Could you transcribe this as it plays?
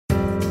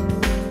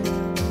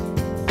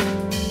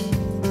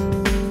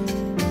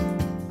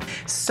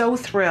so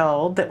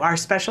thrilled that our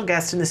special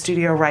guest in the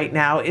studio right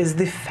now is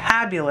the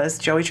fabulous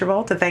Joey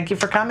Travolta. Thank you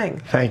for coming.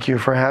 Thank you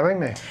for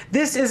having me.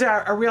 This is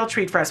a real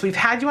treat for us. We've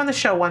had you on the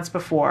show once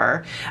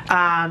before,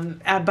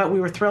 but we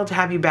were thrilled to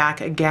have you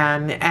back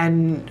again.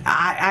 And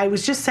I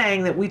was just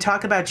saying that we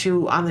talk about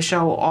you on the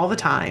show all the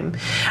time,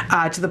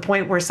 to the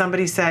point where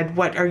somebody said,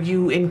 "What, are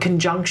you in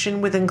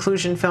conjunction with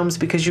inclusion films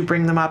because you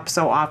bring them up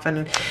so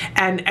often?"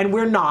 And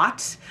we're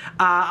not.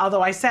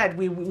 Although I said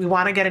we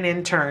want to get an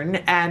intern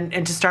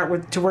and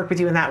to work with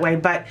you in that way.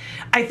 But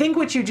I think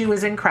what you do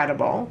is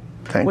incredible.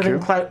 Thank you.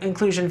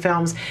 Inclusion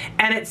films,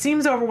 and it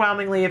seems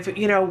overwhelmingly, if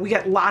we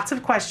get lots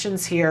of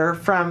questions here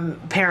from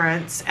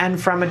parents and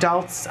from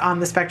adults on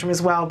the spectrum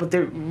as well, but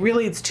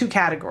it's two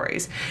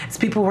categories. It's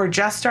people who are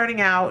just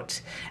starting out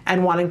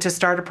and wanting to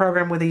start a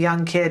program with a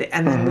young kid,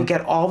 and then we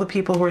get all the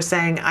people who are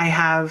saying, I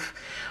have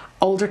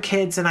older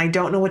kids and I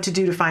don't know what to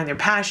do to find their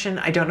passion.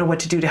 I don't know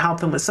what to do to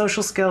help them with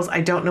social skills. I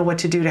don't know what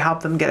to do to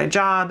help them get a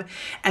job.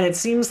 And it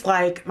seems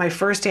like my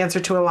first answer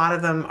to a lot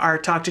of them are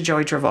talk to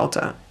Joey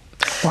Travolta.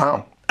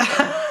 Wow.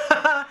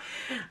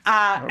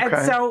 Okay.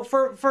 And so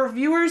for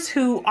viewers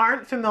who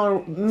aren't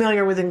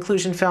familiar with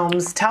inclusion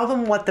films, tell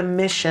them what the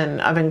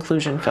mission of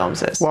inclusion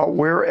films is. Well,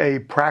 we're a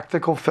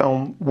practical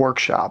film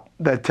workshop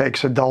that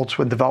takes adults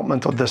with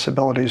developmental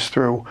disabilities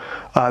through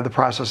the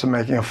process of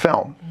making a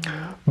film.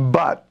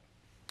 But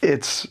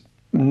it's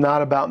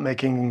not about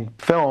making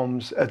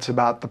films, it's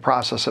about the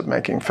process of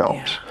making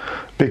films.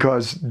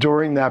 Because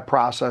during that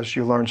process,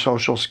 you learn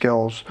social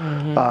skills,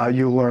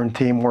 you learn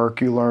teamwork,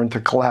 you learn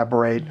to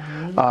collaborate,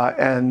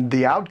 and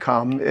the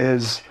outcome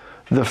is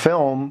the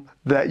film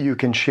that you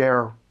can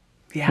share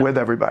with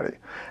everybody.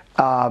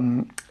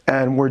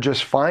 And we're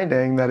just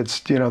finding that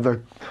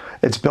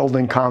it's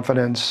building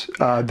confidence.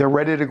 They're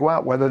ready to go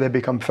out, whether they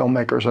become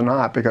filmmakers or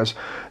not, because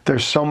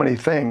there's so many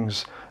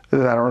things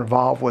that are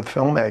involved with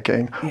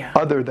filmmaking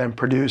other than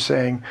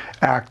producing,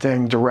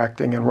 acting,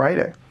 directing, and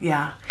writing.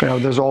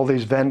 There's all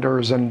these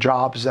vendors and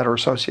jobs that are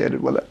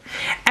associated with it.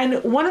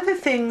 And one of the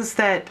things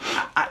that,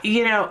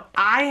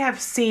 I have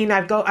seen,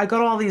 I go to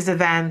all these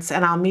events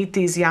and I'll meet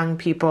these young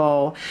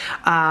people,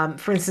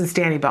 for instance,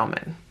 Danny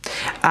Bowman.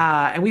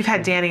 And we've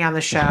had Danny on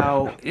the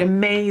show,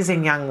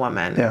 amazing young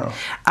woman.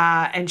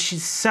 And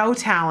she's so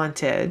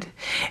talented.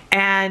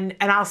 And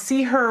I'll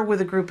see her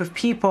with a group of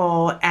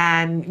people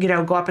and,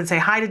 go up and say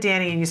hi to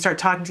Danny, and you start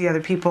talking to the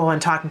other people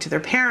and talking to their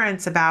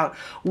parents about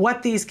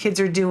what these kids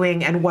are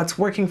doing and what's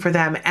working for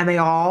them. And they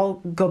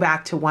all go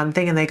back to one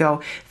thing and they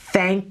go,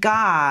 thank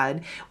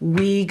God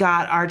we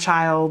got our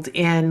child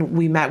in,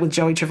 we met with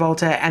Joey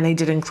Travolta and they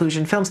did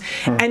inclusion films.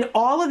 And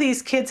all of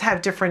these kids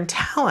have different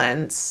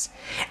talents.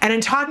 And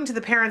in talking to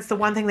the parents, the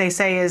one thing they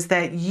say is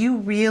that you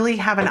really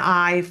have an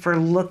eye for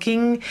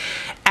looking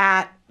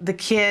at the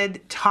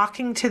kid,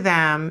 talking to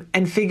them,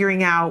 and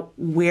figuring out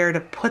where to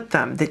put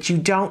them, that you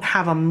don't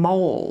have a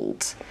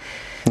mold.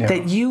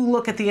 That you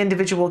look at the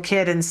individual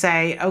kid and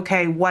say,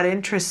 okay, what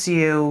interests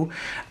you?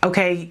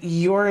 Okay,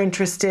 you're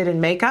interested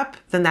in makeup,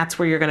 then that's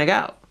where you're going to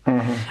go.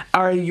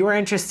 Or you're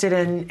interested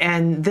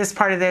in this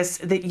part of this,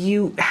 that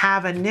you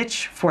have a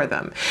niche for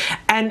them.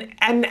 And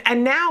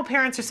now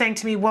parents are saying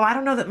to me, well, I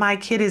don't know that my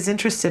kid is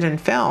interested in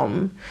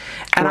film.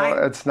 And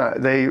it's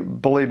not. They,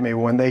 believe me,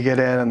 when they get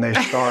in and they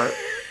start,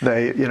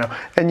 the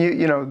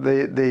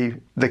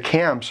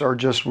camps are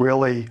just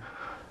really,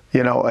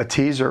 a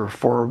teaser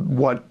for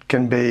what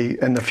can be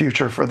in the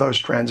future for those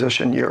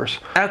transition years.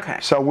 Okay.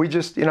 So we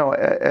just,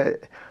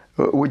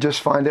 we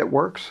just find it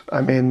works.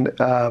 I mean,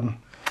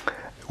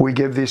 we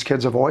give these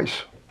kids a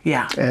voice.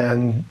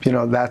 And,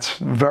 that's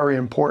very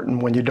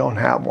important when you don't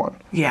have one.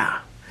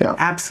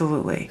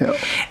 Absolutely.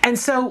 And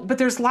so, but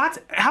there's lots,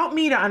 help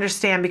me to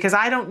understand, because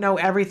I don't know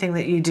everything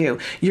that you do.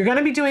 You're going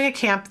to be doing a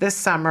camp this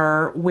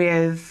summer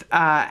with,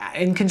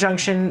 in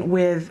conjunction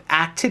with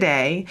Act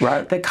Today,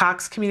 that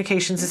Cox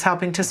Communications is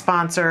helping to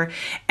sponsor.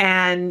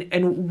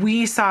 And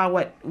we saw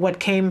what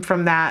came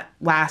from that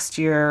last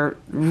year.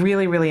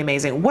 Really, really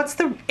amazing. What's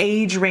the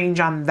age range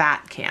on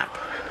that camp?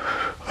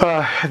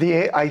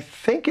 I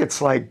think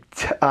it's like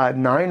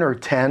 9 or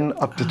 10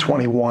 up to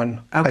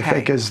 21. I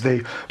think is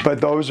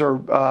but those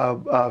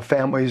are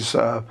families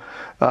of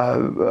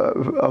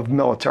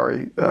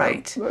military.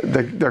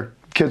 They're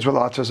kids with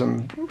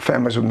autism,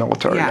 families with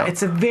military.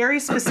 It's a very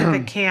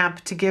specific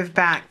camp to give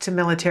back to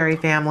military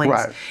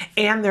families.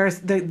 And there's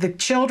the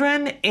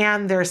children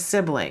and their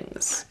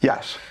siblings.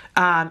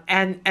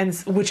 And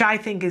which I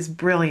think is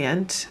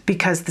brilliant,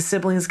 because the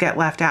siblings get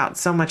left out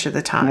so much of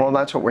the time. Well,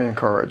 that's what we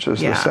encourage, is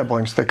the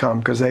siblings to come,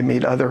 because they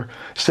meet other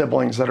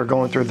siblings that are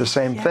going through the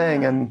same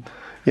thing, and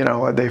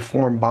they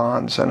form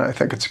bonds, and I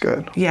think it's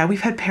good.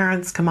 We've had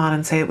parents come on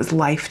and say it was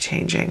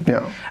life-changing.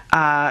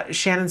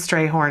 Shannon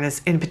Strayhorn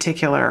is, in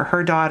particular,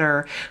 her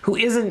daughter, who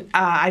isn't,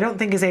 I don't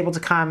think is able to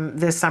come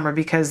this summer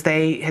because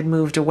they had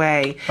moved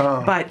away,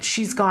 but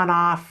she's gone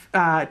off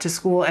to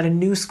school at a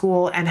new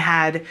school and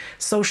had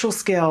social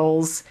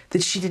skills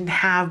that she didn't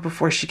have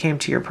before she came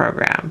to your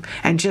program,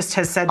 and just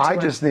has said to I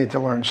just need to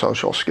learn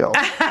social skills.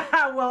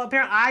 well,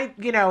 apparently,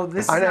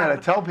 this I is know how not,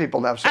 to tell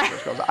people to have social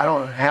skills. I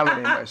don't have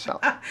any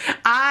myself.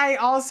 I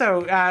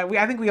also,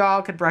 I think we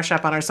all could brush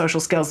up on our social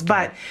skills,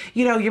 but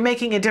you're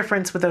making a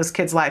difference with those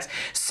kids' lives.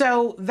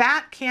 So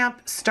that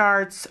camp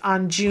starts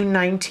on June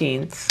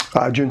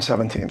 19th. June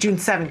 17th. June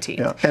 17th.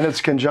 Yeah, and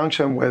it's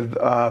conjunction with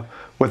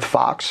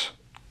Fox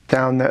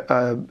down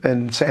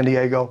in San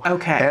Diego.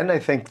 Okay. And I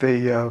think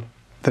the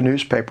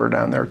newspaper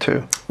down there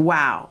too.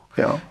 Wow.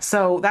 Yeah.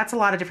 So that's a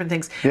lot of different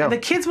things. Yeah. And the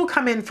kids will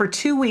come in for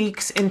 2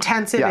 weeks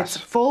intensive. Yes.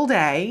 It's full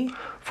day.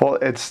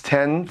 It's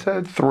 10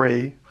 to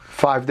 3,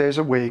 5 days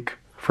a week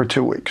for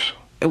 2 weeks.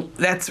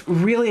 That's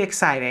really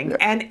exciting.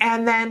 Yeah.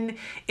 And then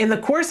in the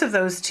course of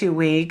those 2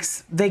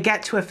 weeks, they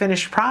get to a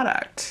finished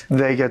product.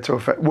 They get to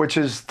which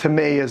is, to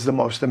me, is the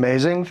most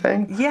amazing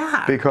thing.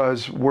 Yeah.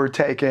 Because we're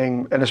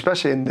taking, and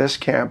especially in this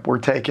camp, we're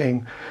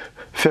taking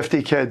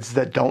 50 kids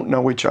that don't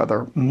know each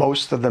other.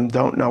 Most of them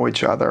don't know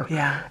each other.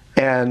 Yeah.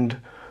 And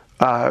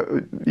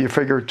you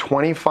figure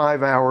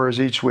 25 hours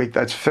each week,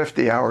 that's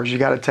 50 hours. You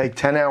got to take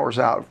 10 hours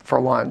out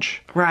for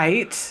lunch.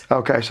 Right.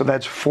 Okay, so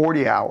that's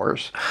 40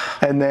 hours.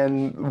 And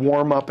then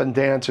warm up and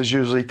dance is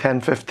usually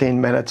 10,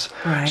 15 minutes.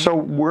 Right. So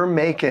we're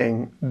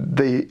making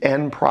the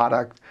end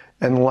product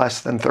in less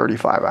than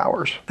 35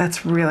 hours.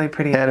 That's really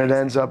pretty And amazing. it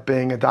ends up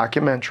being a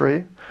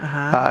documentary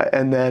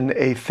and then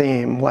a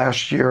theme.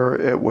 Last year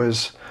it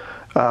was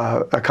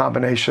a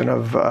combination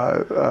of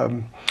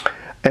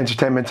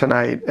Entertainment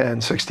Tonight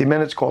and 60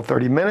 Minutes called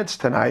 30 Minutes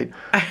Tonight.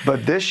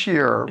 But this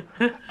year,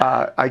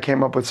 I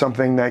came up with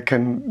something that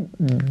can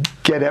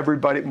get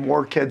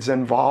more kids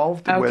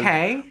involved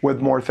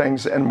with more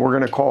things, and we're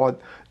going to call it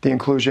the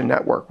Inclusion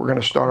Network. We're going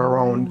to start our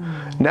own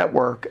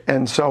network,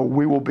 and so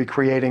we will be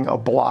creating a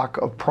block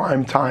of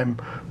primetime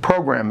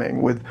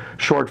programming with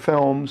short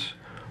films,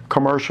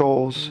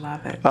 commercials,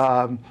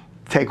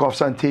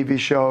 takeoffs on TV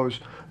shows,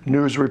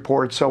 news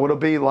reports. So it'll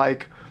be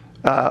like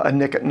a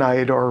Nick at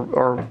Night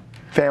or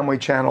Family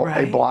Channel,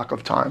 a block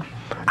of time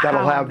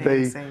that'll have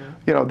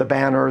the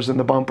banners and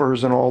the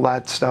bumpers and all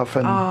that stuff.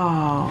 And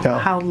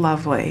how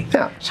lovely!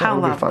 Yeah, so how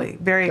it'll be lovely!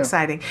 fun. Very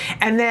exciting.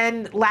 And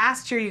then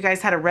last year, you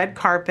guys had a red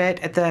carpet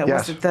at the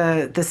was it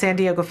the San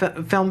Diego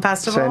Film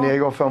Festival? San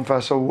Diego Film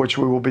Festival, which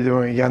we will be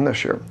doing again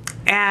this year.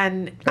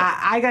 And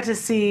I got to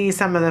see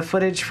some of the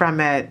footage from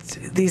it.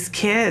 These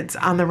kids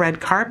on the red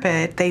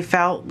carpet, they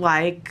felt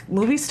like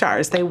movie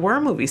stars. They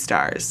were movie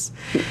stars.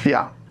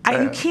 Yeah.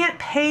 You can't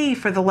pay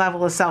for the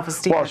level of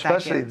self-esteem. Well,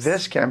 especially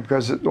this camp,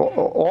 because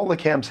all the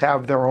camps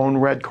have their own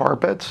red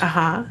carpets.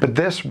 But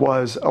this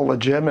was a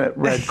legitimate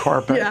red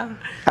carpet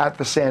at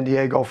the San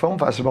Diego Film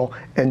Festival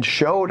and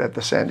showed at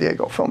the San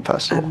Diego Film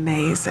Festival.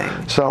 Amazing.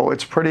 So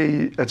it's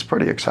pretty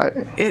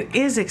exciting. It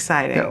is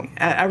exciting.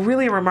 A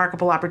really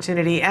remarkable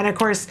opportunity. And of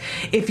course,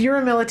 if you're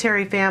a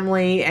military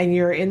family and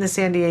you're in the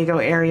San Diego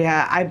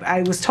area,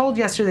 I was told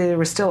yesterday there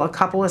were still a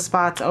couple of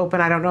spots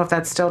open. I don't know if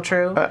that's still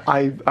true.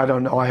 I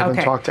don't know. I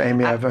haven't talked to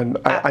Amy.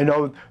 I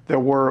know there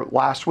were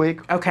last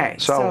week. Okay.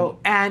 So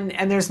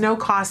and there's no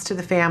cost to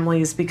the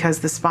families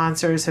because the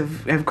sponsors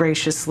have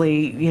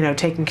graciously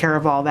taken care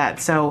of all that.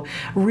 So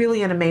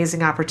really an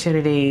amazing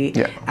opportunity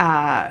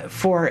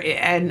for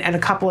and a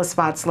couple of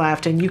spots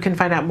left. And you can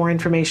find out more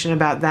information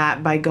about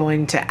that by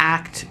going to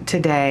ACT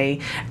Today,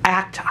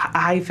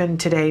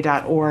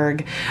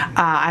 act-today.org.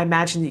 I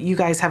imagine that you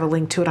guys have a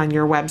link to it on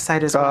your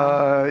website as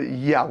well.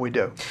 Yeah, we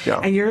do. Yeah.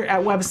 And your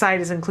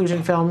website is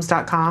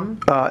inclusionfilms.com?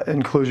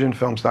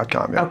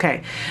 Inclusionfilms.com. Yeah.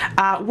 Okay.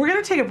 We're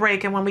going to take a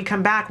break, and when we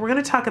come back, we're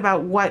going to talk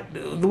about what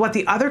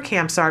the other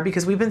camps are,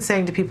 because we've been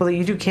saying to people that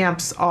you do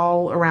camps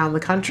all around the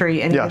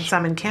country and even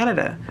some in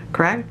Canada,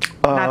 correct?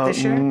 Not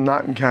this year?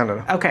 Not in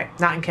Canada. Okay,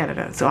 not in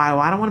Canada. So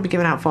I don't want to be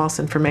giving out false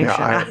information.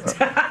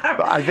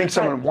 I think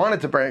someone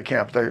wanted to bring a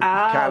camp to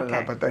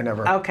Canada, but they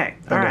never. Okay,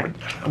 all right.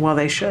 Well,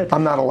 they should.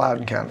 I'm not allowed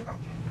in Canada.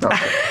 No.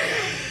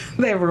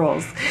 They have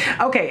rules.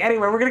 Okay,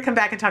 anyway, we're going to come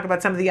back and talk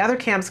about some of the other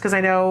camps, because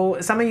I know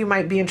some of you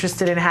might be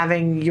interested in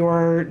having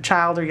your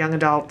child or young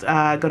adult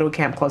go to a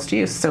camp close to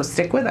you, so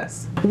stick with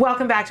us.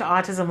 Welcome back to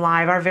Autism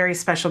Live. Our very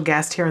special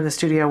guest here in the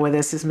studio with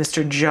us is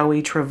Mr.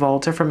 Joey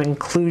Travolta from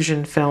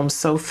Inclusion Films.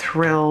 So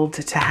thrilled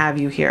to have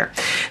you here.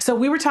 So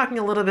we were talking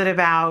a little bit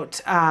about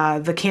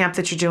the camp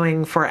that you're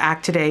doing for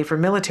ACT Today for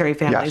military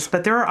families,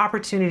 but there are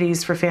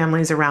opportunities for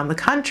families around the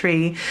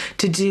country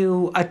to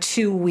do a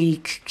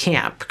 2-week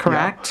camp,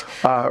 correct?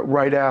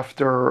 Right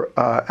after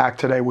ACT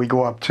Today, we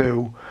go up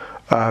to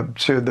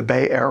the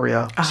Bay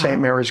Area,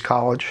 St. Mary's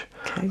College,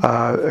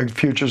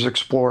 Futures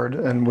Explored,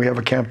 and we have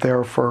a camp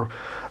there for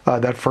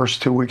that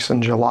first 2 weeks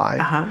in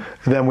July.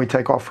 Then we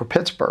take off for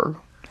Pittsburgh,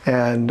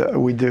 and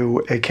we do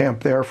a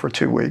camp there for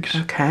 2 weeks.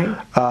 Okay.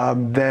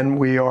 Then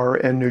we are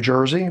in New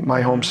Jersey, my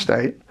home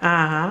state,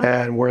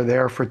 and we're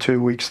there for 2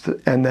 weeks.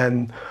 And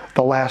then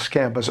the last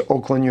camp is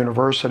Oakland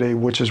University,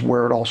 which is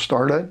where it all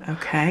started.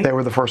 Okay. They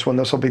were the first one.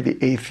 This will be the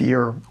 8th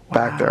year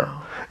back there.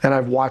 And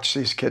I've watched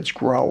these kids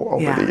grow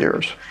over the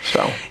years.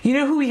 So you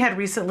know who we had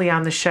recently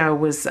on the show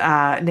was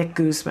Nick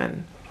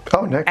Guzman.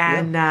 Oh, Nick,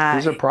 And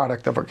he's a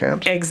product of our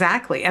camps.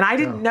 exactly. And I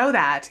didn't know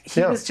that.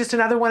 He was just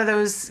another one of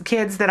those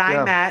kids that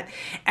I met,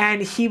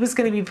 and he was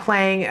going to be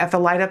playing at the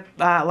Light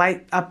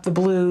Up the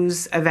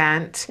Blues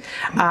event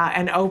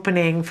and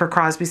opening for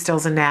Crosby,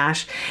 Stills and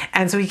Nash.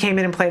 And so he came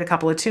in and played a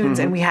couple of tunes,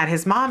 and we had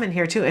his mom in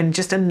here too, and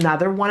just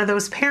another one of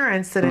those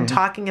parents that in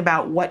talking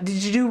about what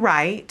did you do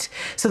right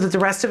so that the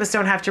rest of us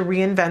don't have to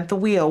reinvent the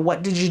wheel.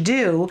 What did you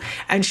do?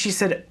 And she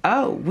said,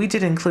 oh, we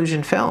did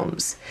inclusion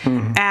films.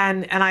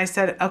 And I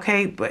said,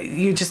 okay, but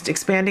you're just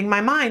expanding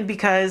my mind,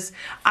 because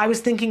I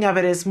was thinking of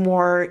it as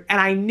more, and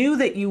I knew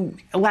that you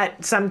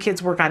let some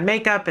kids work on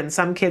makeup and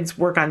some kids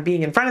work on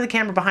being in front of the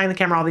camera, behind the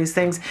camera, all these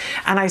things.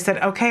 And I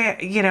said, okay,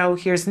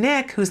 here's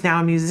Nick, who's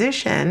now a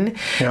musician,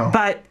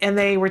 and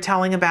they were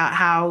telling about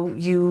how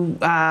you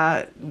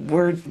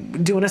were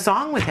doing a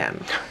song with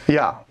him.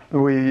 Yeah.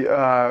 We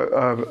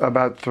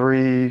about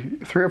three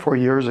or 4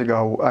 years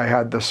ago, I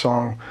had this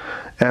song,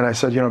 and I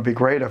said, it'd be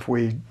great if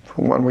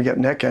when we get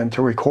Nick in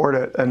to record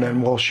it, and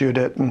then we'll shoot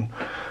it,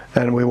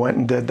 and we went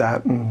and did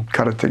that and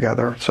cut it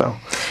together. So,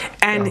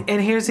 and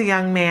here's a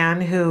young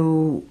man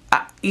who,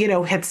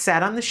 had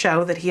said on the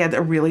show that he had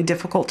a really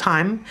difficult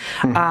time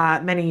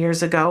many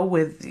years ago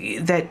with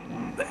that.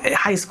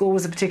 High school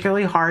was a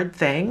particularly hard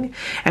thing,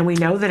 and we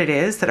know that it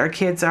is, that our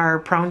kids are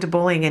prone to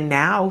bullying, and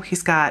now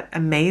he's got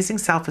amazing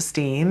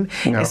self-esteem,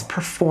 is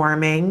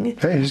performing.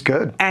 Hey, he's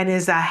good. And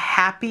is a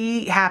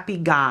happy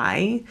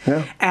guy,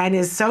 and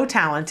is so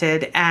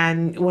talented.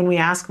 And when we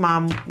ask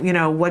Mom,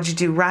 what'd you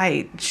do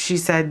right? She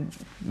said,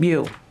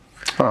 you.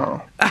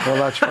 Oh, well,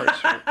 that's very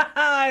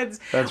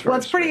sweet.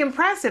 It's pretty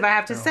impressive, I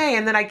have to say.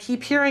 And then I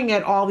keep hearing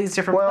it all these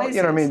different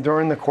places.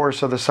 During the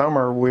course of the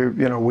summer,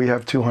 we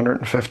have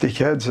 250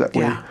 kids that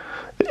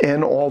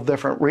in all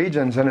different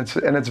regions, and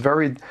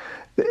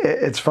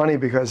it's funny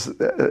because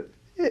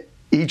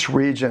each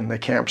region, the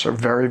camps are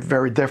very,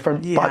 very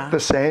different, but the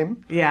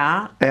same.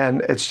 Yeah.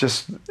 And it's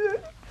just,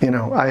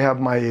 I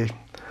have I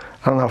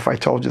don't know if I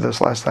told you this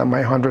last time,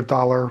 my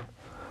 $100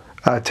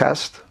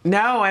 test.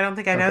 No, I don't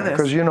think I know this.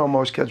 Because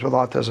most kids with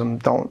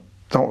autism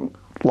don't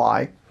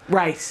lie.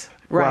 Right.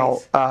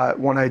 Well,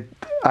 when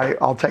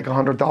I'll take a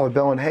 $100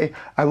 bill and, hey,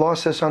 I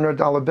lost this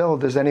 $100 bill.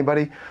 Does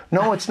anybody?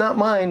 No, it's not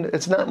mine.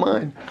 It's not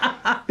mine.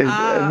 In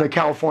the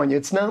California,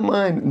 it's not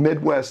mine.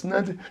 Midwest,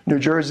 New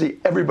Jersey,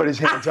 everybody's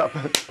hands up.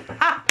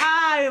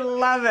 I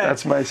love it.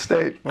 That's my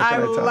state. I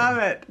love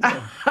it.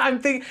 I'm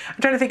trying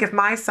to think of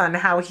my son,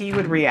 how he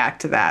would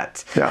react to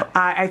that. Yeah.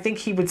 I think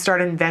he would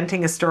start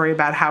inventing a story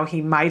about how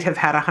he might have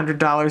had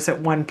 $100 at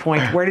one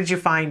point. Where did you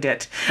find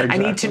it? Exactly. I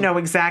need to know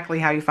exactly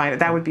how you find it.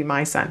 That would be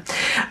my son.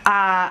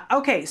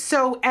 Okay,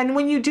 so, and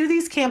when you do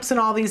these camps in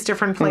all these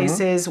different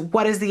places,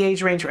 what is the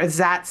age range? Is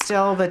that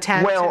still the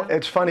 10? Well,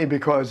 it's funny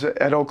because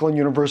at Oakland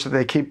University,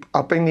 they keep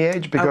upping the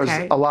age because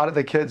a lot of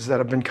the kids that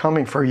have been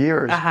coming for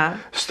years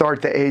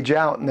start to age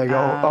out, and they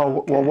go,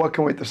 well, what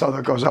can we do? So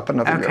that goes up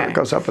another year. It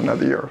goes up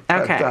another year.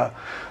 Okay.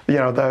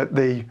 But,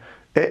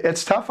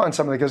 it's tough on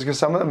some of the kids because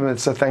some of them,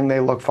 it's a thing they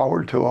look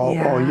forward to all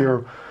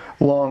year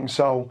long.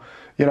 So,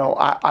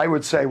 I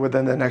would say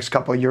within the next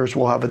couple of years,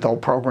 we'll have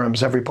adult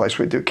programs every place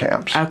we do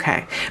camps.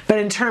 Okay. But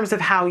in terms of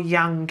how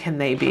young can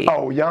they be?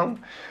 Oh,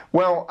 young?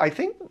 Well, I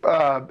think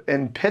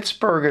in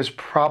Pittsburgh is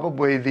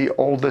probably the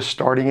oldest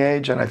starting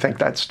age, and I think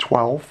that's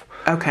 12.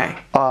 Okay.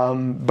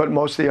 But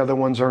most of the other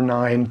ones are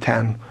 9,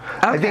 10. Okay.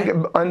 I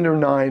think under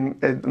 9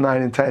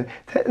 and 10.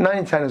 9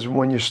 and 10 is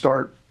when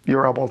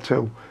you're able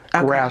to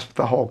grasp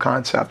the whole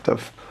concept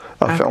of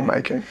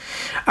filmmaking.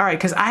 All right,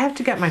 because I have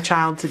to get my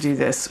child to do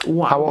this.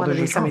 How old is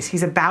your child?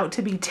 He's about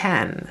to be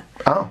 10.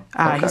 Oh,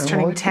 okay. He's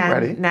turning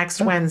 10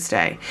 next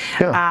Wednesday.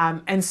 Yeah.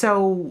 And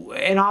so,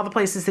 in all the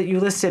places that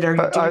you listed, are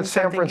you doing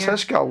San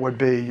Francisco would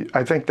be,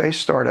 I think they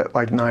start at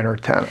like 9 or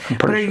 10. I'm pretty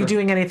But are sure. you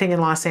doing anything in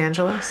Los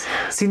Angeles?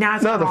 See, now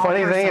it's No, the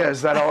funny thing personal.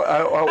 is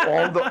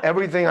that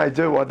everything I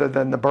do other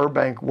than the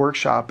Burbank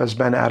workshop has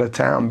been out of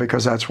town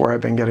because that's where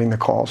I've been getting the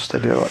calls to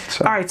do it.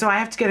 So. All right, so I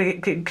have to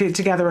get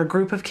together a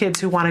group of kids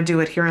who want to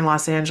do it here in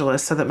Los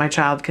Angeles so that my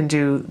child can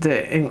do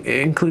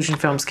the Inclusion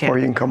Films camp. Or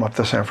you can come up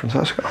to San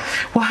Francisco.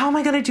 Well, how am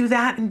I going to do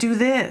that and do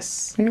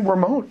this? You're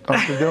remote.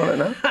 Aren't you doing it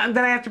now? And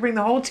then I have to bring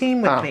the whole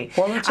team with me.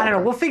 Well, that's I don't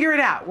know. We'll figure it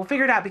out. We'll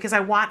figure it out because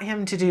I want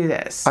him to do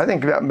this. I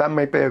think that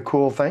might be a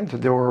cool thing to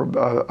do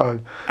a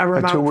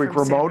 2-week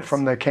remote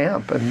from the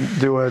camp and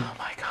do a. Oh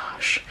my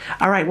gosh!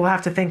 All right, we'll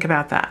have to think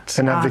about that.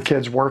 And have the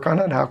kids work on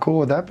it. How cool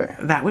would that be?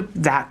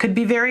 That could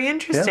be very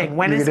interesting. Yeah.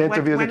 When is kid?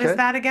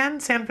 that again?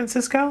 San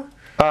Francisco?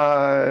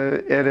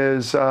 It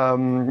is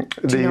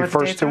the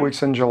first 2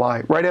 weeks in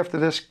July, right after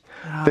this.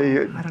 I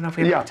don't know if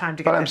we have enough time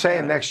to get but I'm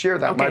saying next year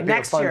that might be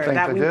a fun thing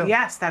to do.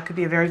 Yes, that could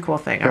be a very cool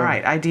thing. All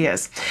right,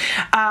 ideas.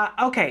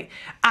 Okay,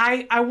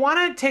 I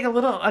want to take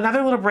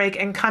another little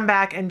break and come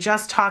back and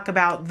just talk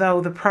about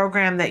the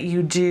program that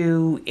you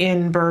do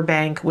in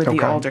Burbank with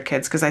the older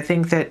kids, because I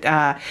think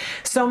that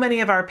so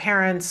many of our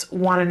parents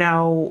want to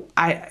know.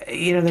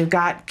 They've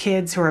got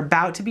kids who are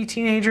about to be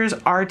teenagers,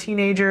 are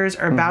teenagers,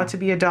 are about to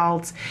be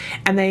adults,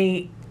 and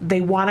they they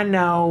want to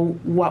know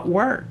what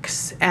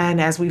works.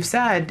 And as we've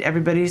said,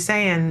 everybody's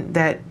saying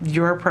that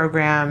your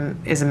program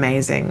is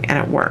amazing and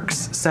it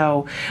works.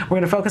 So we're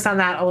going to focus on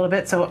that a little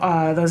bit. So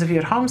those of you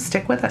at home,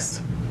 stick with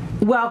us.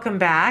 Welcome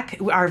back.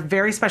 Our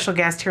very special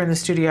guest here in the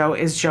studio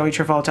is Joey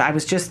Travolta. I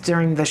was just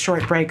during the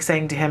short break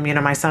saying to him,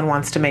 my son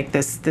wants to make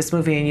this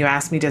movie, and you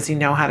asked me, does he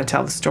know how to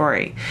tell the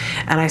story?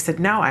 And I said,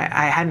 no, I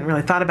hadn't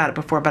really thought about it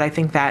before, but I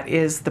think that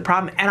is the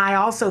problem. And I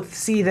also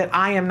see that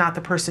I am not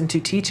the person to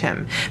teach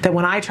him, that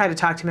when I try to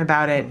talk to him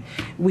about it,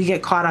 we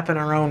get caught up in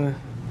our own,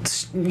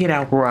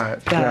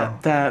 right?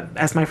 The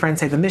as my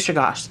friends say, the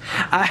mishigosh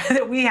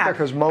that we have. Yeah,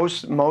 because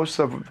most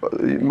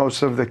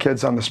of the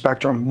kids on the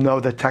spectrum know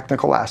the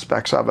technical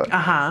aspects of it,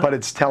 but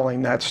it's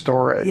telling that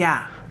story.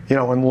 Yeah.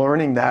 And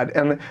learning that,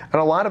 and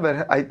a lot of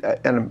it,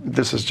 and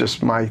this is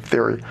just my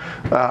theory,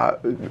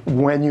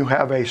 when you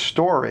have a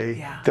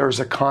story, there's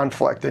a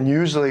conflict, and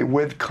usually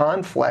with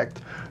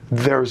conflict,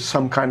 there's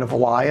some kind of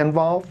lie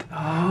involved.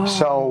 Oh.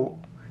 So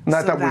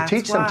not that we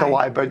teach them to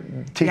lie, but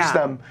teach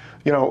them,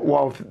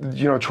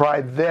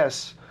 try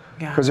this,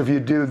 because if you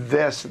do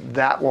this,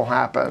 that will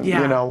happen.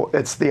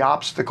 It's the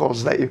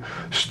obstacles that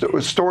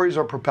stories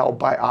are propelled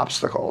by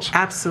obstacles.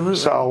 Absolutely.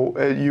 So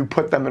you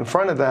put them in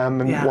front of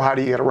them, and well, how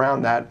do you get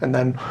around that? And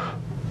then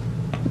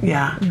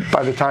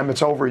by the time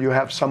it's over, you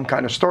have some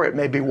kind of story. It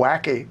may be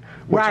wacky,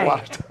 which a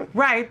lot of times,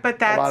 but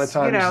that's, a lot of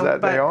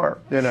times they are,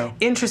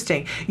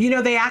 Interesting.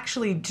 They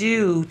actually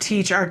do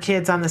teach our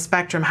kids on the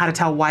spectrum how to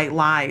tell white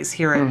lies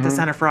here at the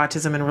Center for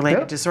Autism and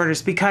Related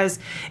Disorders, because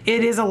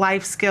it is a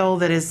life skill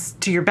that is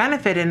to your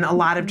benefit in a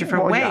lot of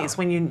different ways.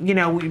 When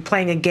you're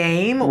playing a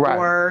game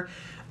or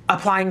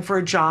applying for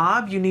a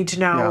job, you need to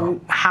know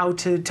how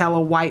to tell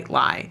a white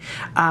lie.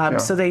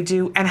 So they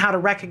do, and how to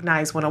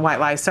recognize when a white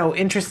lie. So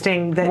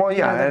interesting that.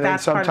 And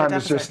that's sometimes part of the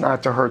it's just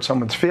not to hurt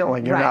someone's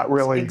feeling. You're not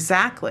really.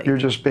 Exactly. You're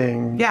just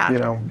being.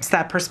 It's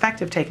that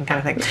perspective taking kind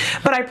of thing.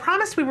 But I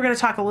promised we were going to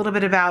talk a little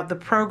bit about the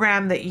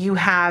program that you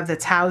have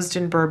that's housed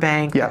in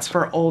Burbank. That's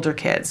for older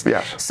kids.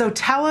 Yes. So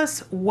tell us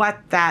what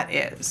that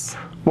is.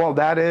 Well,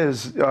 that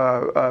is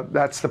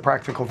that's the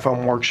Practical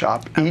Film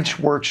Workshop. Each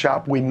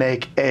workshop we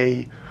make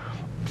a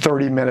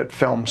 30-minute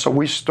film. So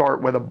we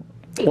start with a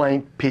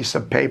blank piece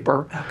of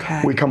paper.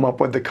 We come up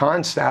with the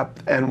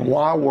concept, and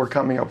while we're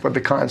coming up with the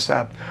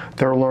concept,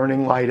 they're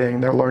learning lighting,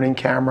 they're learning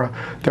camera,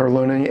 they're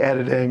learning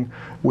editing.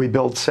 We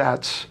build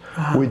sets.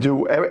 We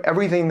do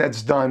everything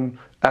that's done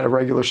at a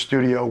regular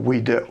studio,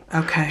 we do.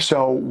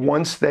 So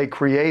once they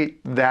create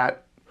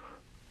that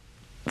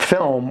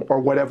film or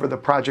whatever the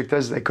project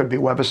is, they could be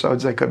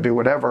webisodes, they could be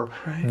whatever,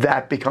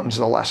 that becomes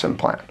the lesson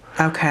plan.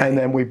 And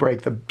then we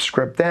break the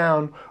script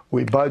down,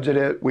 we budget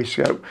it, we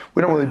don't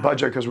really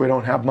budget because we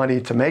don't have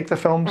money to make the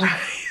films,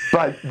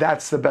 but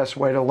that's the best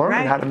way to learn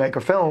how to make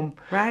a film.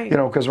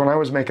 Because when I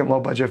was making low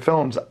budget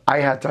films, I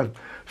had to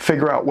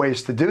figure out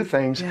ways to do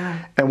things,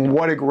 and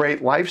what a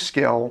great life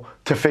skill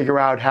to figure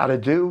out how to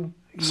do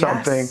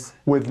something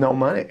with no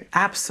money.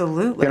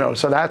 Absolutely.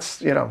 So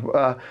that's,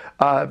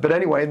 but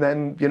anyway,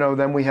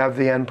 then we have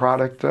the end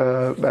product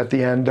at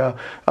the end.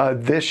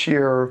 This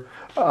year,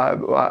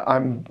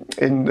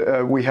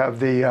 we have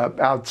the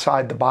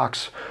Outside the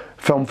Box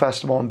Film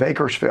Festival in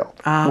Bakersfield,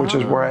 which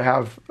is where I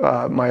have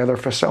my other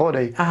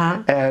facility,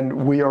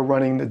 and we are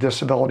running the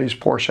disabilities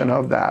portion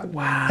of that.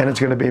 And it's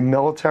going to be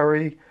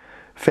military,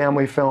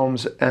 family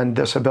films, and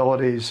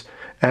disabilities,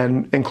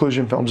 and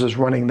inclusion films is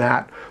running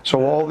that.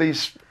 So all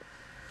these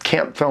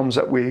camp films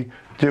that we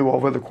do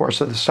over the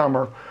course of the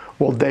summer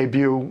will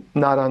debut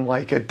not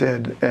unlike it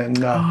did in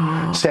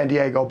San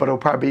Diego, but it'll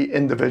probably be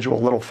individual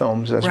little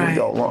films as we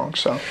go along.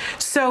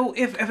 So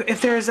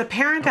if there's a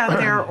parent out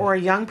there or a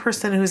young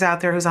person who's out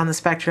there who's on the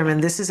spectrum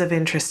and this is of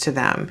interest to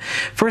them,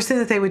 first thing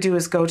that they would do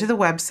is go to the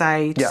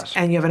website,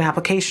 and you have an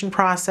application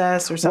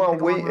process or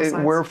something.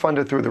 Well, we're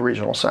funded through the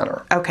regional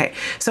center. Okay,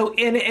 so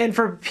and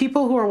for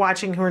people who are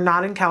watching who are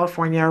not in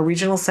California, our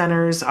regional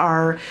centers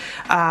are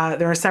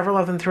there are several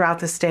of them throughout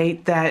the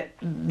state that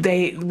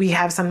we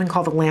have something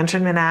called the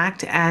Lanternman Act.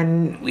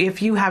 And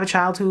if you have a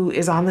child who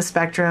is on the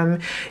spectrum,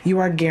 you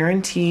are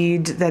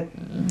guaranteed that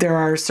there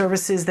are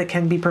services that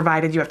can be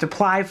provided. You have to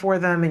apply for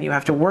them and you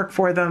have to work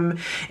for them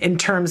in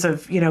terms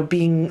of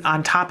being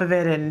on top of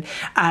it, and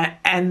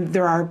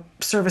there are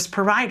service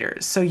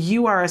providers. So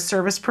you are a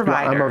service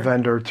provider. I'm a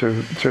vendor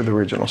to the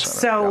regional center.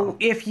 So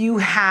if you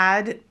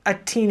had a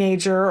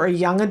teenager or a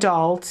young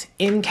adult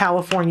in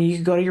California, you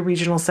could go to your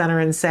regional center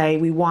and say,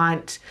 we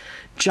want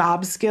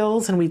job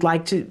skills and we'd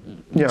like to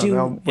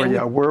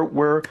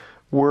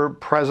we're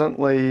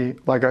presently,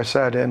 like I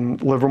said, in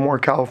Livermore,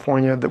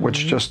 California,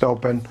 which just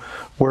opened.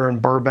 We're in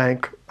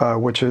Burbank,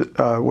 which is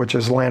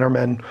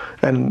Lanterman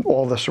and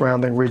all the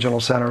surrounding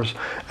regional centers,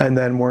 and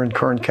then we're in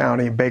Kern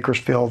County,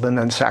 Bakersfield, and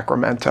then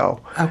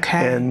Sacramento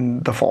in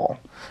the fall.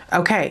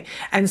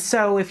 And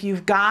so if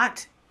you've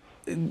got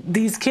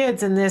these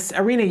kids in this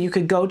arena, you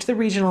could go to the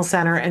regional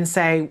center and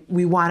say,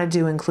 we want to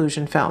do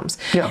inclusion films.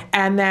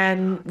 And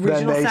then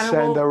regional they center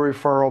send a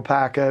referral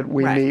packet.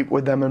 We meet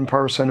with them in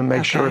person and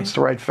make sure it's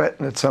the right fit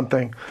and it's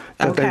something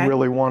that they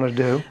really want to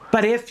do.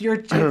 But if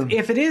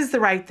if it is the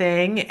right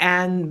thing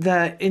and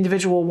the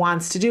individual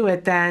wants to do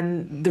it,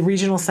 then the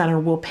regional center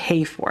will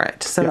pay for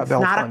it. So it's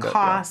not a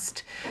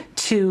cost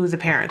to the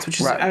parents, which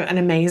is an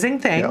amazing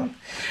thing,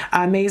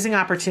 amazing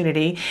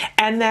opportunity.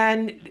 And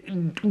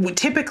then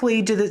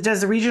typically,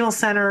 does the regional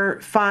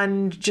center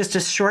fund just a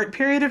short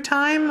period of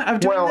time of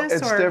doing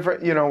this? Well, it's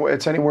different. You know,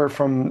 it's anywhere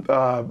from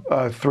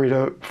 3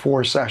 to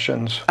 4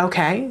 sessions.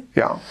 Okay.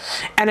 Yeah.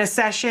 And a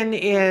session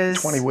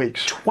is 20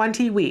 weeks.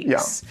 20 weeks. Yeah.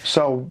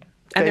 So.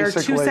 And there are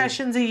 2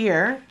 sessions a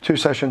year? 2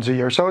 sessions a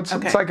year. So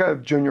it's like a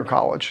junior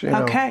college. You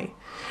know? Okay.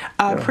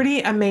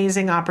 Pretty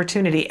amazing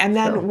opportunity. And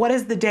then what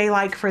is the day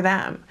like for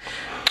them?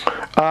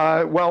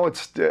 Well,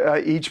 it's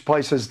each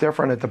place is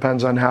different. It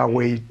depends on how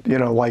we, you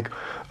know, like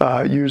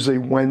usually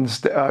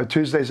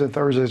Tuesdays and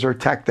Thursdays are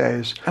tech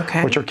days,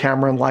 which are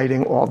camera and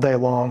lighting all day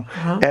long.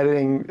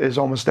 Editing is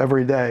almost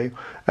every day.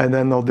 And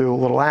then they'll do a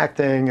little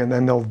acting, and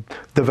then they'll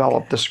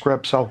develop the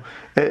script. So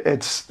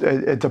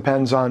it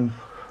depends on...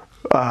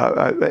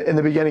 in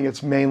the beginning,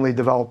 it's mainly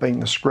developing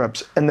the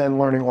scripts and then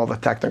learning all the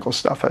technical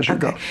stuff as you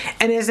go.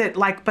 And is it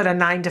like a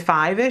 9 to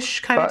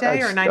 5-ish kind of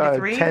day, or 9 to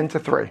 3? 10 to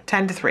 3.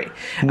 10 to 3.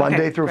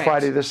 Monday through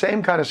Friday, the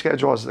same kind of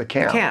schedule as the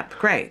camp.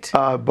 Great.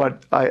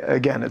 But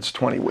again, it's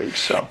 20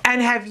 weeks. So.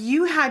 And have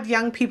you had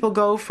young people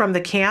go from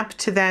the camp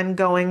to then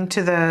going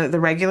to the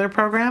regular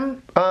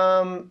program?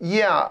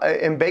 Yeah,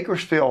 in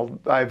Bakersfield,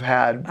 I've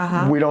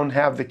had. We don't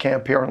have the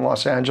camp here in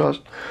Los Angeles,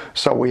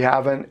 so we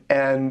haven't.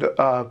 And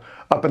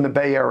up in the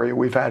Bay Area,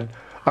 we've had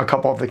a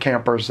couple of the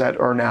campers that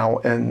are now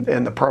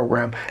in the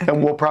program,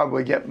 and we'll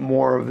probably get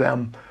more of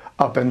them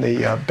up in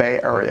the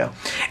Bay Area.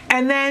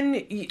 And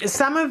then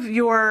some of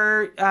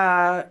your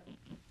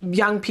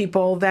young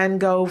people then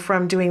go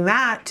from doing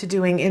that to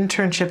doing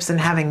internships and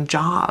having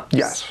jobs.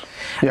 Yes.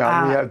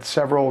 Yeah, we had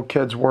several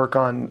kids work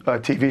on a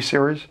TV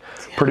series.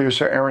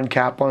 Producer Aaron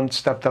Kaplan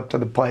stepped up to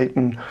the plate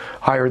and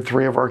hired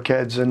 3 of our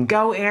kids. And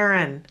go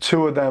Aaron.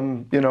 2 of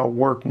them, you know,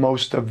 work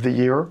most of the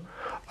year.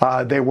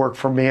 They work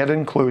for me at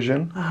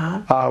Inclusion.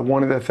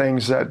 One of the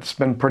things that's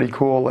been pretty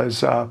cool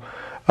is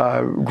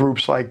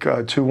groups like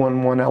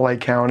 211 LA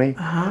County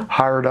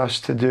hired us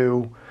to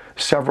do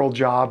several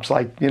jobs,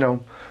 like, you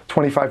know,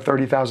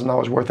 $25,000,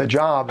 $30,000 worth of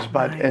jobs,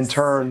 but in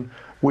turn,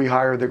 we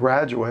hired the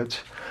graduates.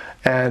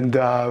 And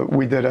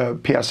we did a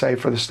PSA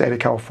for the state of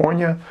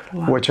California,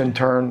 which in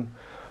turn,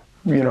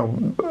 you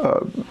know,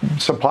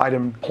 supplied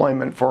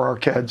employment for our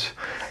kids.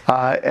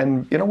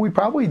 And, you know, we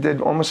probably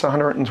did almost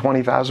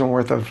 $120,000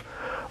 worth of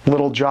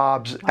little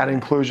jobs at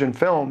Inclusion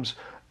Films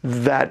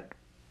that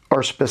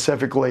are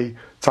specifically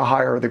to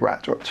hire the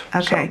graduates.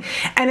 Okay.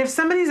 So, and if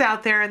somebody's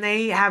out there and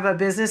they have a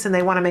business and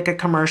they want to make a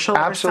commercial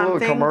or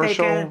something,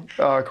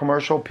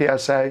 commercial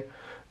PSA,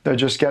 they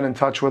just get in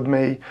touch with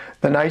me.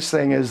 The nice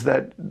thing is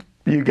that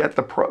you get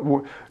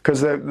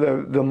because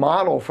the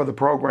model for the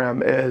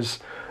program is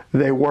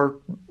they work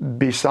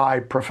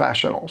beside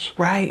professionals.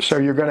 Right. So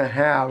you're going to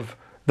have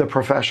the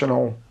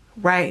professional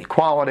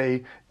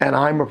quality, and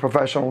I'm a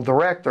professional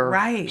director.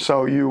 Right.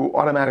 So you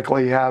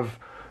automatically have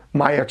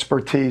my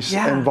expertise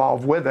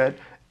involved with it.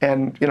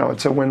 And, you know,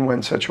 it's a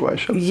win-win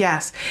situation.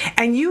 Yes.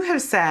 And you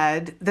have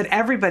said that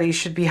everybody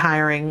should be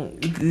hiring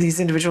these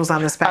individuals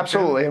on the spectrum.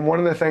 Absolutely. And one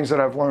of the things that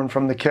I've learned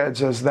from the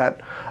kids is that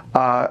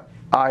I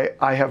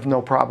have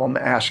no problem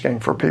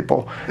asking for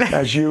people.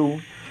 As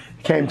you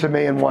came to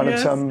me and wanted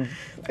some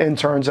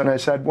interns, and I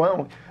said,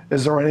 well,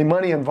 is there any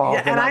money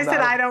involved? And I said,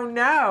 I don't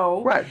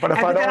know. Right, but if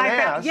I don't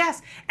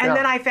ask.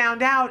 Then I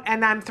found out,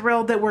 and I'm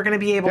thrilled that we're going to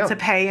be able to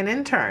pay an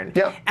intern.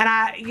 Yeah. And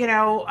I, you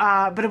know,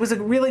 but it was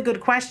a really good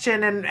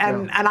question, and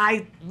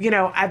I, you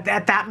know,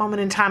 at that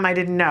moment in time, I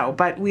didn't know.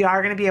 But we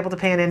are going to be able to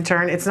pay an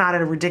intern. It's not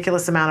a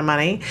ridiculous amount of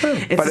money.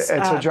 But it's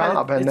a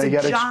job, and they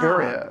get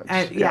experience.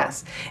 And,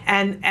 yes.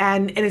 And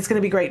it's going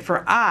to be great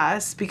for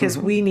us because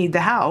we need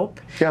the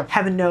help. Yeah.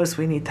 Heaven knows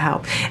we need the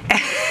help.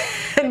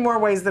 In more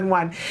ways than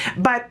one.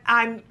 But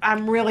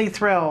I'm really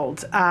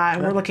thrilled,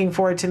 and we're looking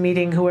forward to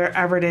meeting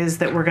whoever it is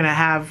that we're going to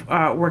have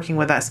working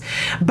with us.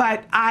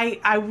 But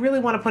I really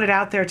want to put it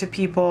out there to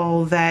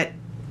people that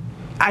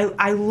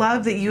I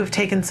love that you have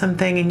taken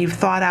something and you've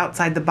thought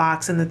outside the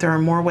box, and that there are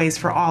more ways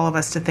for all of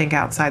us to think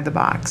outside the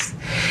box.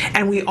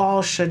 And we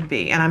all should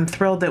be. And I'm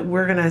thrilled that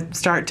we're going to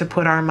start to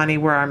put our money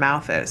where our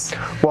mouth is.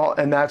 Well,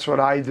 and that's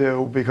what I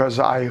do, because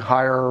I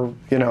hire,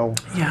 you know,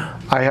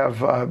 I have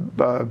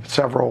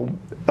several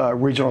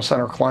regional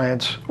center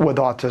clients with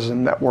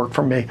autism that work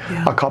for me,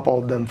 a couple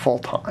of them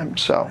full-time.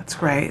 So that's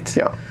great.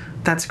 Yeah.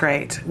 That's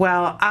great.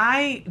 Well,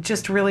 I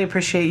just really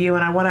appreciate you,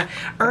 and I want to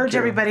urge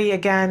everybody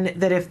again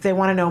that if they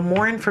want to know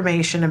more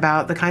information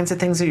about the kinds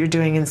of things that you're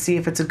doing and see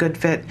if it's a good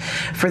fit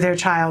for their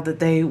child, that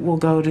they will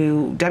go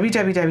to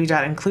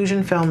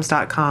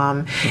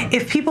www.inclusionfilms.com.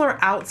 If people are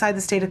outside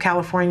the state of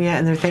California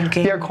and they're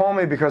thinking... Yeah, call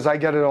me, because I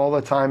get it all the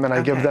time, and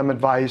I give them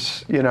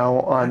advice, you know,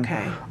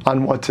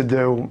 on what to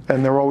do,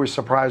 and they're always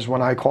surprised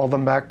when I call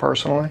them back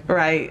personally.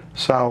 Right.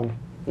 So...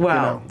 Well,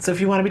 you know. So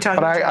if you want to be talking,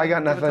 but I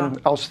got nothing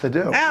else to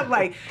do. I'm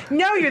like,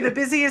 no, you're the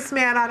busiest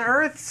man on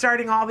earth,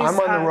 starting all these. I'm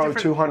on the road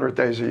 200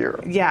 days a year.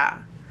 Yeah.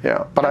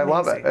 Yeah, but I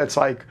love it. It's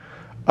like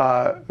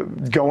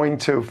going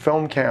to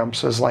film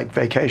camps is like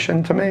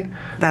vacation to me.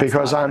 That's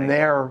because lovely. I'm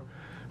there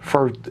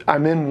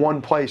I'm in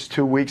one place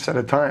 2 weeks at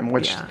a time,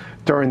 which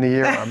during the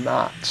year I'm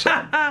not. So.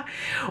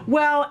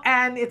 Well,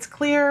 and it's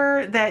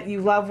clear that you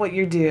love what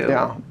you do.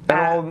 Yeah,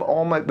 and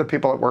all the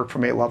people that work for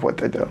me love what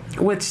they do.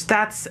 Which,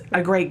 that's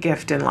a great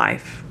gift in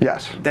life.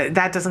 Yes.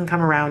 That doesn't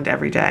come around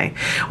every day.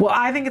 Well,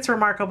 I think it's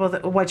remarkable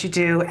what you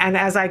do, and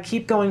as I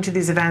keep going to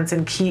these events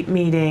and keep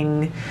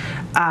meeting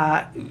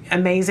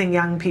amazing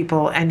young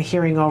people and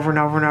hearing over and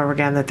over and over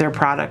again that they're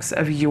products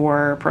of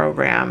your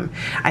program,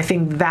 I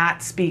think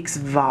that speaks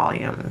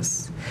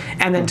volumes.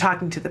 And then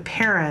talking to the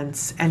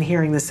parents and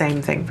hearing the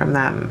same thing from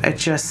them, it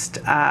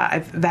just,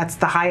 that's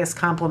the highest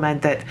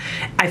compliment that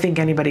I think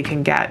anybody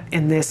can get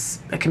in this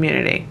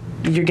community.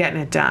 You're getting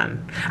it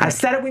done. I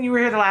said it when you were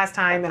here the last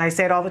time, and I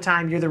say it all the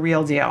time, you're the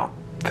real deal.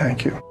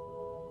 Thank you.